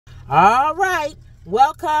All right.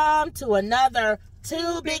 Welcome to another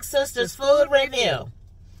Two Big Sisters food review.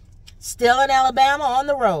 Still in Alabama on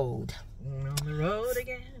the road. On the road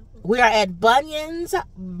again. We are at Bunyan's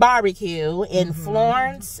Barbecue in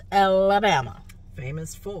Florence, Alabama.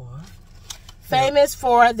 Famous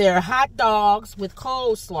for their hot dogs with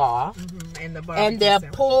coleslaw and their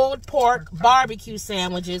sandwich. pulled pork barbecue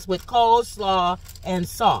sandwiches with coleslaw and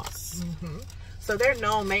sauce. So they're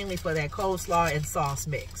known mainly for that coleslaw and sauce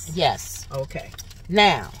mix. Yes. Okay.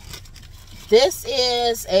 Now, this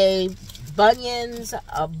is a Bunyan's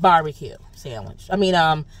barbecue sandwich. I mean,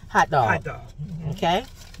 hot dog. Hot dog. Okay,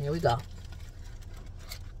 here we go.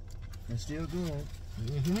 It's still good.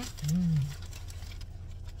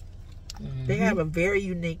 They have a very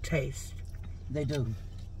unique taste. They do.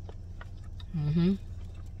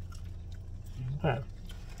 Okay.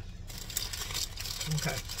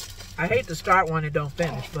 Okay. I hate to start one and don't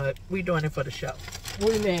finish, but we're doing it for the show.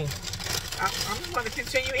 What do you mean? I'm going to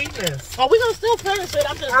continue eating this. Oh, we're going to still finish it.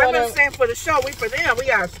 I'm just I'm going not to... saying for the show. We for them. We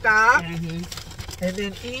got to stop and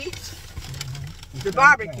then eat the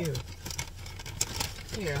barbecue.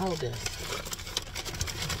 Here, hold this.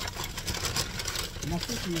 My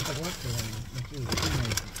sister used to work for them when she was a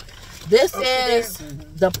teenager. This Okay, is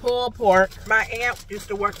the pulled pork. My aunt used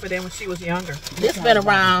to work for them when she was younger. This been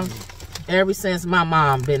around ever since my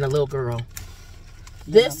mom been a little girl.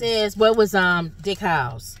 This is what was Dick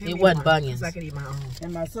House. It wasn't Bunyan's. I can eat my own.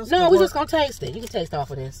 And my sister No, we're worked- just gonna taste it. You can taste off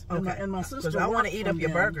of this. Okay. And my sister Because I want to worked eat for up your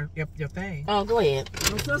them. burger, your thing. Oh, go ahead.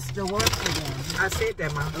 My sister worked for them I said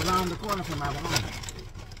that, Mom. around the corner from our home.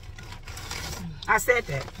 I said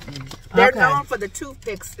that. They're Okay. known for the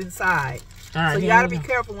toothpicks inside. All right, So you here got to we be go.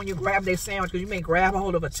 careful when you grab their sandwich because you may grab a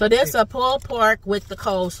hold of a So toothpick. this a pulled pork with the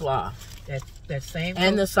coleslaw That same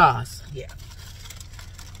and the sauce. Yeah.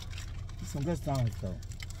 Some good songs though.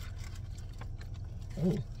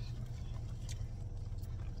 Ooh.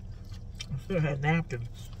 I still had napkins.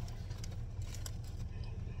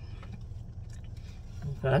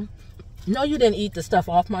 Okay. No, you didn't eat the stuff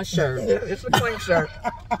off my shirt. Yeah, it's a clean shirt.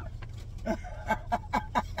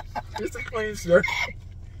 It's a clean shirt.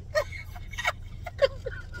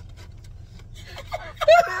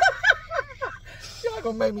 Y'all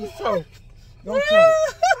gonna make me choke. Don't choke.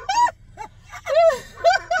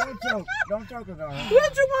 Don't choke. Don't choke it on.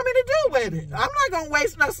 What you want me to do with it? I'm not gonna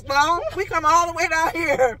waste no long. We come all the way down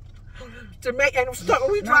here to make and stuff.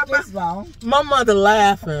 We Not drop out. this long. My mother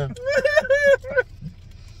laughing.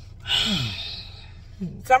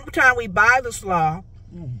 Sometimes we buy the slaw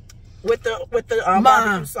with the Mom,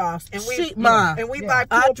 barbecue sauce, and we Mom, buy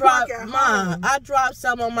I pulled pork dropped at Mom. home. I dropped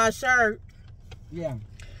some on my shirt. Yeah.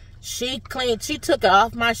 She took it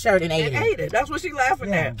off my shirt and ate And it. ate it. That's what she laughing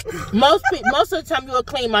Yeah. at. Most of the time you will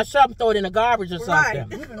clean my shirt and throw it in the garbage or Right.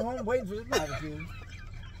 something. We've been home waiting for this barbecue.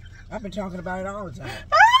 I've been talking about it all the time.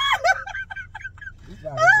 This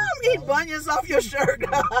barbecue I'm eating is Bunions off your shirt.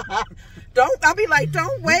 I'll be like,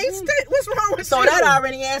 don't waste it. What's wrong with So you? that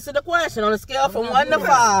already answered the question on a scale from 1 to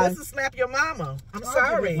 5. This is slap your mama. I'm Told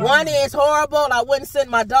sorry. you. 1 is horrible. I wouldn't send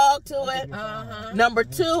my dog to it. Uh-huh. Number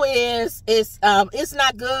 2 is it's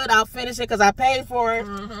not good. I'll finish it because I paid for it.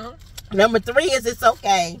 Number 3 is it's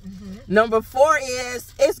okay. Number 4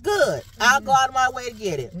 is it's good. I'll go out of my way to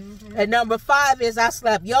get it. And number 5 is I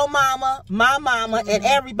slapped your mama, my mama, and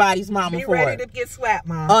everybody's mama Be for ready it. to get slapped,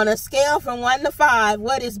 Mom. On a scale from 1 to 5,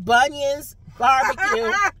 what is Bunyan's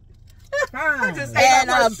barbecue I just ate and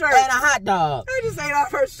off her and a shirt. hot dog? I just ate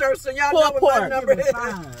off her shirt, so y'all Pulled know what my pork. number is.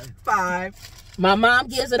 5. 5. My mom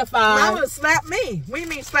gives it a 5. Mama slapped me. We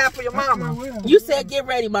mean slap for your mama. You said get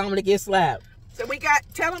ready, mama, to get slapped. So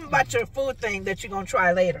tell them about your food thing that you're going to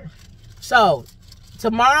try later. So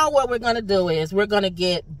tomorrow what we're going to do is we're going to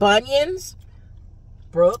get Bunyan's,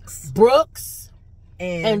 Brooks Brooks,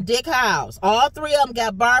 and and Dick House. All 3 of them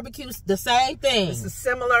got barbecues, the same thing. it's a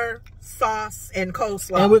similar sauce and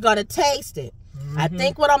coleslaw. And we're going to taste it. I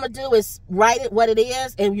think what I'm going to do is write it what it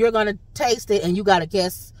is, and you're going to taste it, and you got to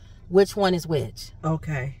guess which one is which.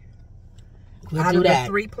 Okay. We'll Out do of the that.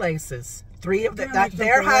 3 places. 3 of Can I make some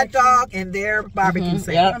their hot corrections? dog and their barbecue Yep.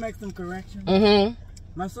 sandwich. Can I make some corrections? Mm-hmm.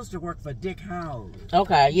 My sister worked for Dick House.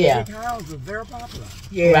 Okay, yeah. Dick House was very popular.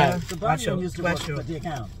 Yeah. Right. The Watch Bunyan your- used to work watch your- for Dick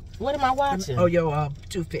House. What am I watching? Oh, your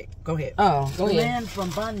toothpick. Go ahead. Oh, go The ahead. man from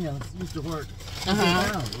Bunyan's used to work for Uh-huh.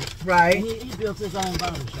 Dick House. Right. And he built his own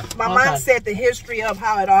barber shop. My Okay. mom said the history of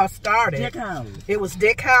how it all started. Dick House. It was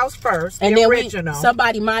Dick House first, And the then original.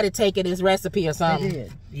 somebody might have taken his recipe or They something.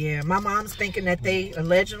 did. Yeah, my mom's thinking that they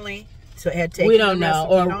allegedly had taken We don't the know. recipe.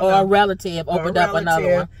 We don't Or a know. relative Or a opened up another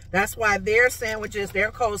relative. one. That's why their sandwiches,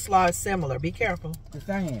 their coleslaw is similar. Be careful. The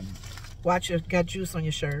same. Watch, you got juice on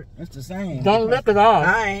your shirt. It's the same. Don't lick it off.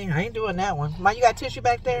 I ain't doing that one. Ma, you got tissue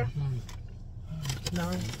back there?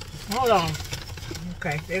 No. Hold on.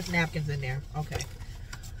 Okay, there's napkins in there. Okay.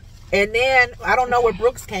 And then I don't know where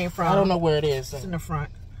Brooks came from. I don't know where it is. It's in the front.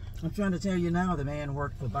 I'm trying to tell you now, the man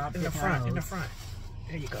worked for Bob In the Dick front. House. In the front.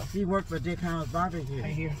 There you go. He worked for Dick House Barbecue.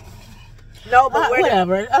 Right here. No, but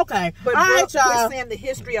whatever. Okay. But all right, Brooks, y'all. we're saying the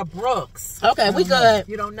history of Brooks. Okay, we good.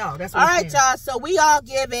 You don't know. That's what All we're right, saying. y'all. So we all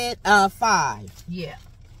give it 5. Yeah.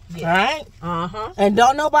 All right. Uh-huh. And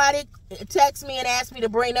don't nobody text me and ask me to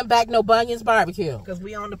bring them back no Bunyan's barbecue. Because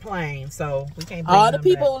we on the plane, so we can't bring All the them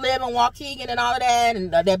people back. who live in Waukegan and all of that,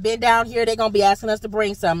 and that been down here, they're gonna be asking us to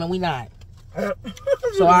bring some, and we not.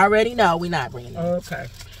 So I already know we not bringing them. Okay.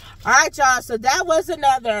 All right, y'all. So that was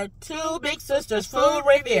another Two Big Sisters food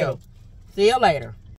review. See you later.